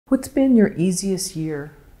What's been your easiest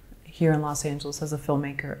year here in Los Angeles as a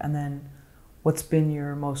filmmaker, and then what's been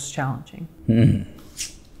your most challenging?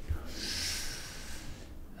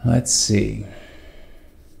 Let's see.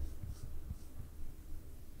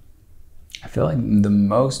 I feel like the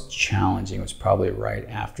most challenging was probably right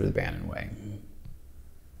after the BANNEN way.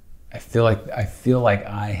 I feel like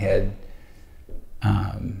I had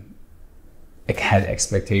had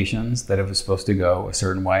expectations that it was supposed to go a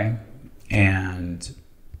certain way, and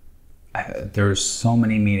there were so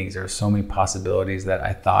many meetings, there were so many possibilities that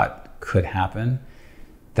I thought could happen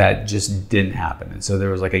that just didn't happen. And so there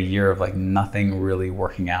was like a year of like nothing really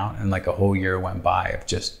working out, and like a whole year went by of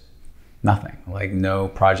just nothing, like no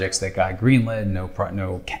projects that got greenlit,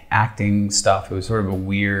 no acting stuff. It was sort of a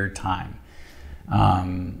weird time.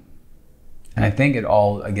 And I think it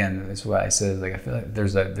all, again, that's what I said, like I feel like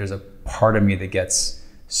there's a part of me that gets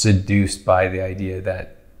seduced by the idea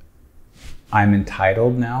that I'm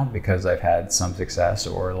entitled now because I've had some success,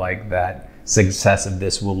 or like that success of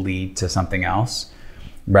this will lead to something else,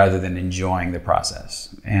 rather than enjoying the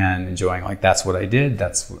process and enjoying like, that's what I did,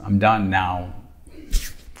 I'm done now,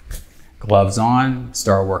 gloves on,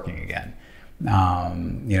 start working again.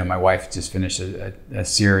 My wife just finished a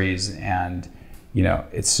series, and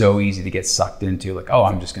it's so easy to get sucked into like, oh,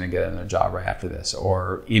 I'm just going to get another job right after this.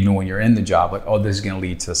 Or even when you're in the job, like, oh, this is going to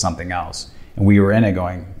lead to something else. And we were in it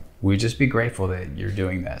going, we just be grateful that you're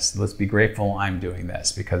doing this. Let's be grateful I'm doing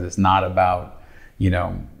this, because it's not about,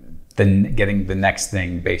 getting the next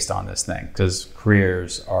thing based on this thing, because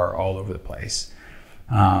careers are all over the place.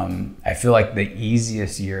 I feel like the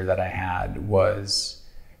easiest year that I had was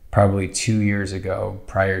probably 2 years ago,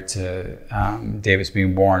 prior to Davis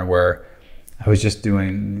being born, where I was just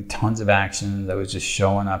doing tons of actions. I was just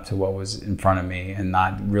showing up to what was in front of me and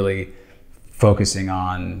not really focusing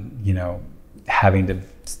on, having to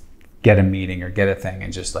get a meeting or get a thing,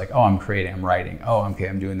 and just like, oh, I'm creating, I'm writing. Oh, okay,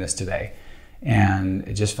 I'm doing this today. And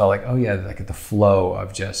it just felt like, oh yeah, like the flow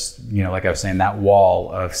of just, like I was saying, that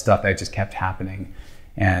wall of stuff that just kept happening.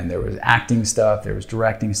 And there was acting stuff, there was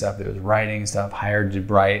directing stuff, there was writing stuff, hired to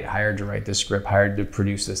write this script, hired to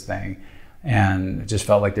produce this thing. And it just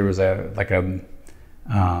felt like there was a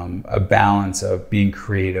balance of being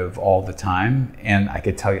creative all the time. And I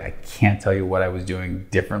can't tell you what I was doing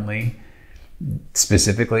differently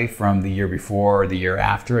specifically from the year before or the year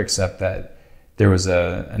after, except that there was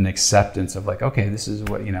an acceptance of like, okay, this is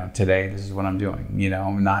what, today, this is what I'm doing,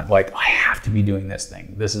 not like, I have to be doing this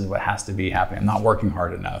thing. This is what has to be happening. I'm not working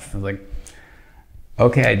hard enough. I was like,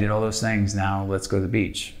 okay, I did all those things. Now let's go to the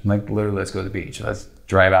beach. Like literally, let's go to the beach. Let's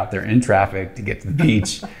drive out there in traffic to get to the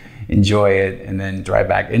beach, enjoy it, and then drive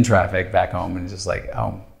back in traffic back home. And just like,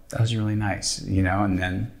 oh, that was really nice, and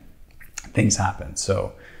then things happen.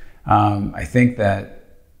 So I think that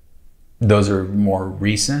those are more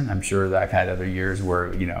recent. I'm sure that I've had other years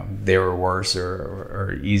where, they were worse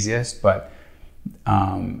or easiest, but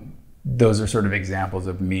those are sort of examples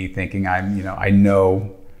of me thinking I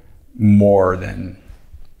know more than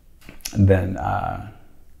I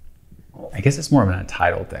guess it's more of an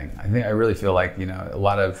entitled thing. I really feel like, a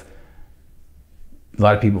lot of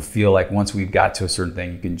people feel like once we've got to a certain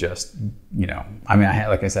thing, you can just,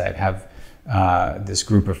 like I said, I have this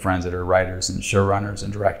group of friends that are writers and showrunners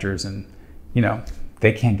and directors, and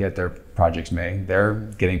they can't get their projects made. They're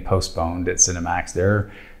getting postponed at Cinemax.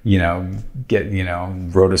 They're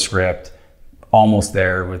wrote a script, almost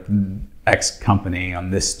there with X company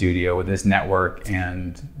on this studio with this network,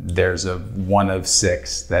 and there's a one of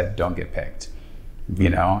 6 that don't get picked,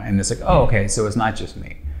 and it's like, oh, okay, so it's not just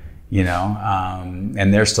me,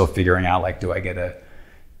 and they're still figuring out, like, do I get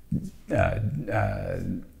a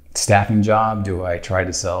staffing job? Do I try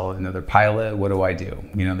to sell another pilot? What do I do?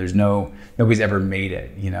 Nobody's ever made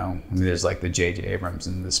it, there's like the J.J. Abrams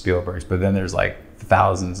and the Spielbergs, but then there's like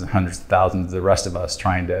thousands and hundreds of thousands of the rest of us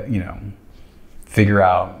trying to, figure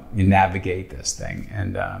out, navigate this thing.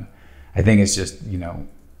 And I think it's just,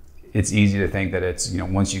 it's easy to think that it's,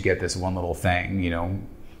 once you get this one little thing,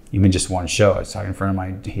 even just one show. I was talking to a friend of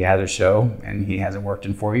mine, he had a show and he hasn't worked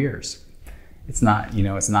in 4 years. It's not,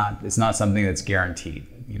 it's not something that's guaranteed.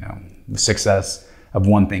 The success of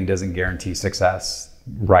one thing doesn't guarantee success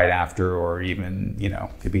right after, or even,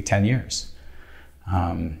 could be 10 years.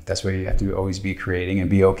 That's why you have to always be creating and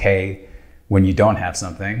be okay when you don't have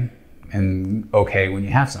something, and okay when you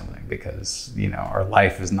have something, because, our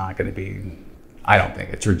life is not going to be, I don't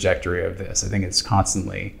think, a trajectory of this. I think it's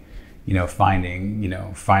constantly,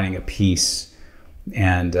 finding a peace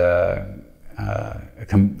and a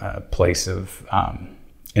place of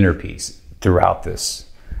inner peace throughout this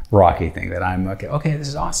rocky thing that I'm okay, this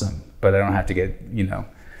is awesome, but I don't have to get,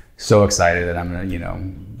 so excited that I'm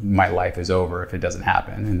gonna, my life is over if it doesn't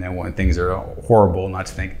happen. And then when things are horrible, not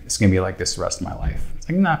to think it's gonna be like this the rest of my life. It's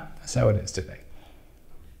like, nah, that's how it is today.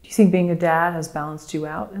 Do you think being a dad has balanced you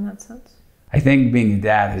out in that sense? I think being a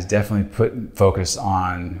dad has definitely put focus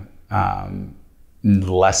on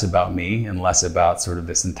less about me and less about sort of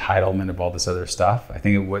this entitlement of all this other stuff. I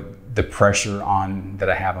think what the pressure on that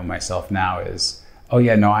I have on myself now is, oh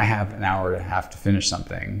yeah, no, I have an hour and a half to finish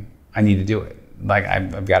something. I need to do it. Like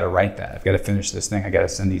I've got to write that. I've got to finish this thing. I got to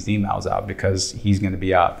send these emails out because he's going to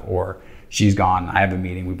be up or she's gone. I have a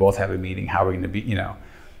meeting. We both have a meeting. How are we going to be,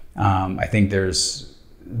 I think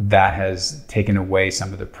that has taken away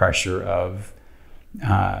some of the pressure of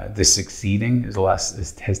the succeeding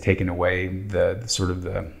has taken away the sort of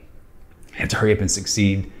the, I have to hurry up and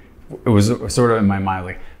succeed. It was sort of in my mind,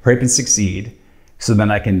 like hurry up and succeed so then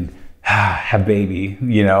I can have baby, and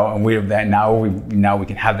now we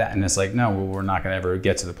can have that. And it's like, no, we're not going to ever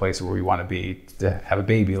get to the place where we want to be to have a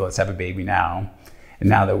baby. Let's have a baby now. And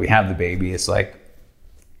now that we have the baby, it's like,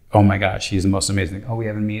 oh my gosh, she's the most amazing. Oh, we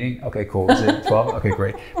have a meeting? Okay, cool. Is it 12? Okay,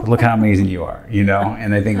 great. But look how amazing you are,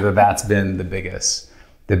 And I think that's been the biggest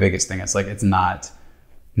thing. It's like,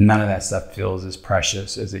 none of that stuff feels as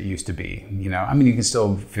precious as it used to be, I mean, you can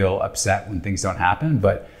still feel upset when things don't happen,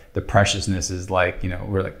 but the preciousness is like,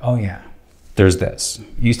 we're like, oh yeah, there's this.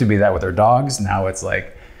 It used to be that with our dogs. Now it's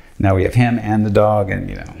like, now we have him and the dog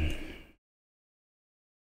and,